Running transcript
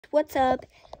What's up?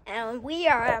 And we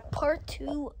are at part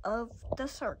 2 of the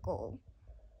circle.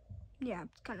 Yeah,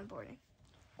 it's kind of boring.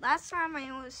 Last time I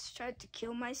almost tried to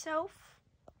kill myself.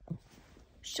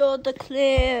 Show the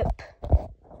clip.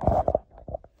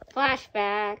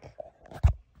 Flashback.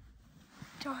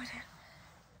 Jordan,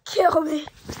 kill me.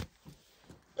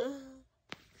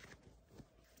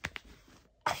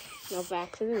 No,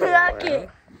 back to the real world.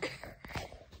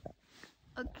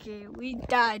 Okay, we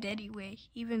died anyway,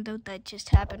 even though that just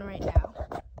happened right now.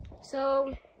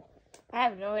 So, I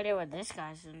have no idea what this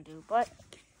guy's gonna do, but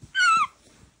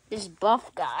this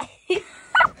buff guy.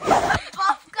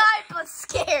 Buff guy, but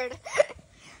scared.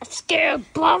 A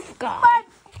scared buff guy.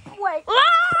 Wait.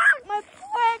 My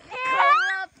blankie.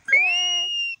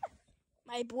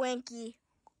 My blankie.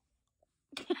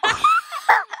 The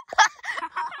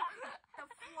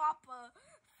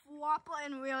flopper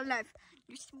in real life.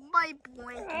 It's my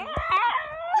blankie.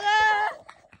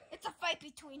 It's a fight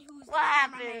between who's the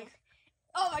cameraman.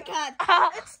 Oh my god.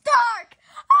 It's dark.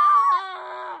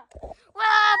 What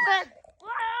happened?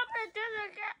 What happened to the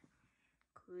guy?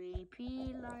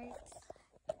 Creepy lights.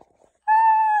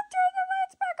 Turn the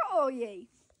lights back on. Oh yay.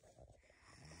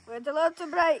 It's a little too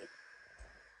bright.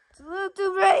 It's a little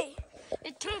too bright.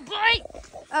 It's too bright.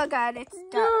 Oh god, it's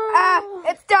dark. No.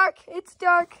 It's dark. It's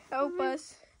dark. Help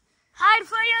us. Hide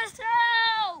for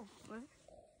yourself. What?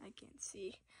 I can't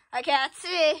see. I can't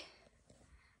see.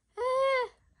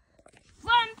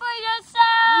 Run for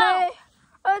yourself.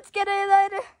 Oh, it's getting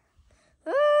lighter.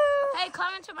 Hey,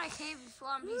 come into my cave if you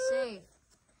want to be safe.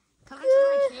 Come into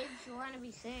my cave if you want to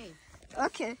be safe.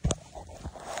 Okay.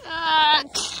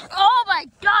 Oh my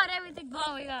god, everything's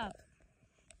blowing up.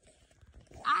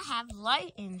 I have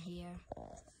light in here.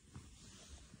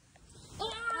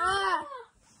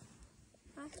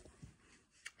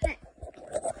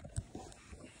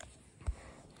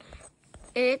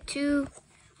 It to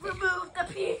Remove the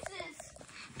pieces.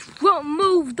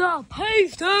 remove the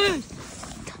pieces.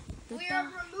 We are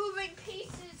removing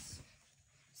pieces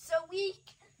so we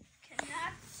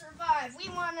cannot survive. We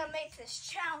want to make this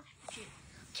challenge.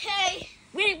 Okay.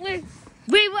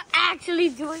 We were actually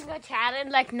doing a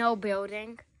challenge, like no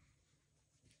building.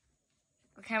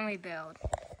 Or can we build?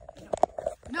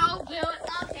 No build.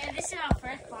 Okay, this is our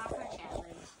first proper challenge.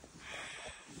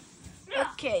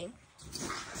 Okay.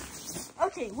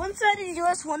 Okay, one side is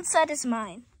yours, one side is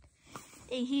mine.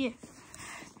 Hey, here.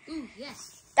 Ooh,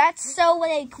 yes. That's so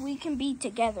like we can be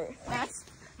together. That's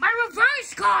my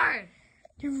reverse card.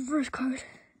 Your reverse card.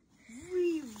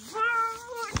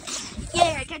 Reverse.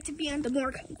 Yeah, I got to be on the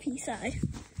more comfy side.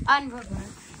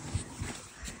 Unreverse.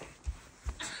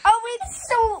 Oh, it's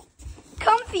so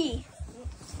comfy.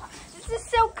 This is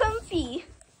so comfy.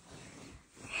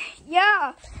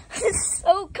 Yeah, it's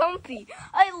so comfy.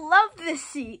 I love this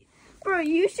seat. Bro,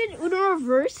 you should Uno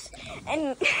reverse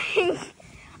and...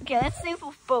 Okay, let's save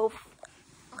both.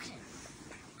 Okay.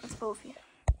 Let's both here.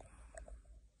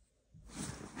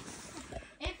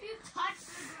 If you touch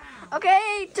the ground.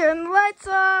 Okay, turn the lights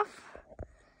off.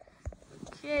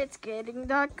 Okay, it's getting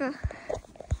darker.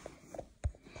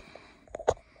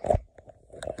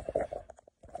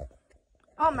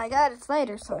 Oh my god, it's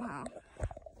lighter somehow.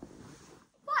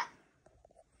 What?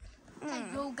 Hey,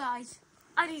 yo, guys.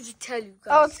 I need to tell you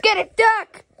Oh, guys. it's getting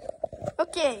dark.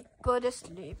 Okay, go to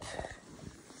sleep.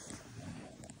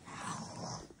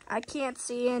 I can't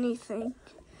see anything.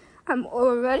 I'm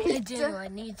already Hey, I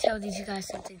need to tell these guys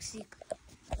something secret.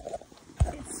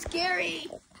 It's scary.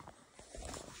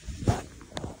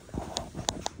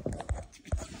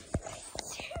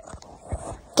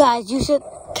 Guys, you should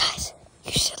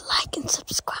like and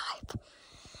subscribe.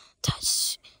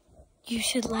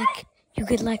 You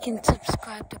could like and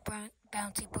subscribe to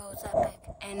Bouncy Bros Epic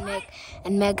and Nick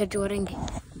and Mega Jordan Game.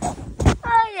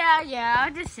 Oh yeah,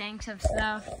 I'm just saying some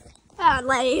stuff.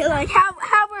 Like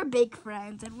how we're big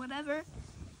friends and whatever.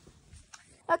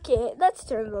 Okay, let's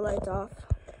turn the lights off.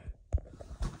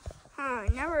 I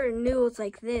never knew it's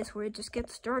like this, where it just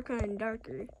gets darker and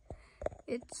darker.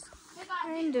 It's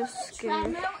kind of scary. The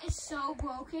treadmill is so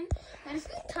broken that if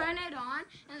you turn it on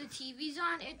and the TV's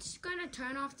on, it's gonna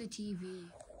turn off the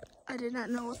TV. I did not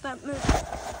know what that meant.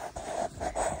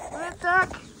 What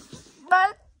dark?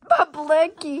 My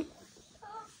blankie.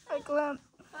 Like lamp.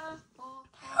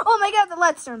 Oh my god, the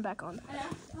lights turned back on.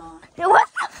 What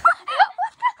the fuck?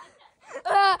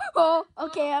 Oh,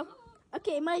 okay.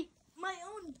 Okay, my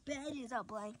own bed is a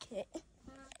blanket.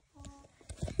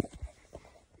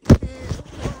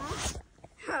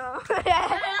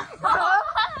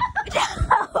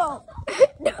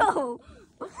 No.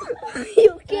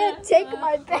 You can't take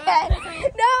my bed.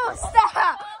 No,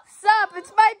 stop. Stop.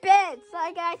 It's my bed. So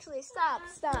I can actually stop.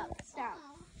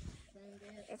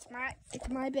 it's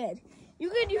my bed. You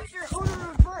could use your own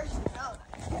reverse. No.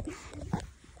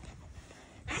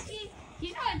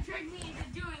 He's gonna trick me into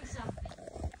doing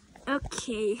something.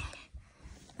 Okay.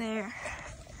 There.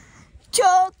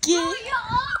 Choking. Oh, you're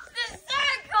off the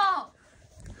circle.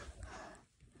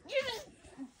 You just.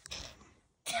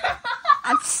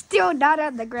 I'm still not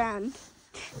on the ground.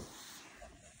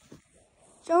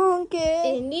 Chunky.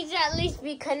 It needs to at least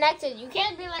be connected. You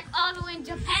can't be like all the way in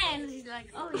Japan. He's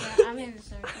like, oh yeah, I'm in the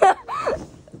circle.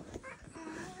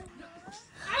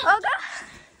 Oh God.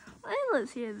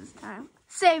 Layla's here this time.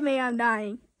 Save me, I'm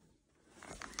dying.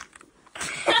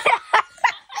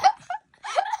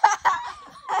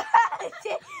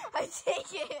 I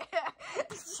take it.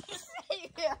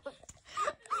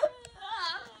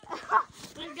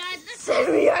 Save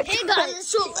me, I'm Hey guys,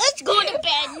 so let's go to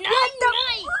bed. Night,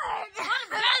 night. Go to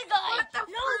bed, guys.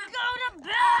 No, go to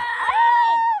bed.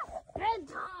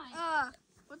 Bedtime.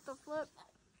 What the flip?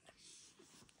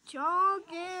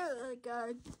 Chunky. Oh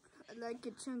God. I like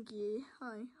it chunky.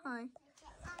 Hi.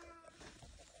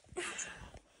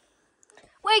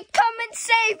 Wait, come and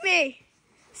save me!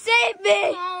 Save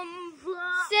me!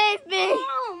 Save me!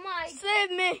 Oh my.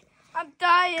 Save me! I'm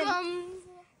dying.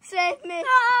 Save me!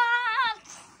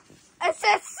 I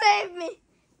said save me!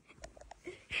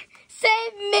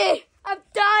 Save me!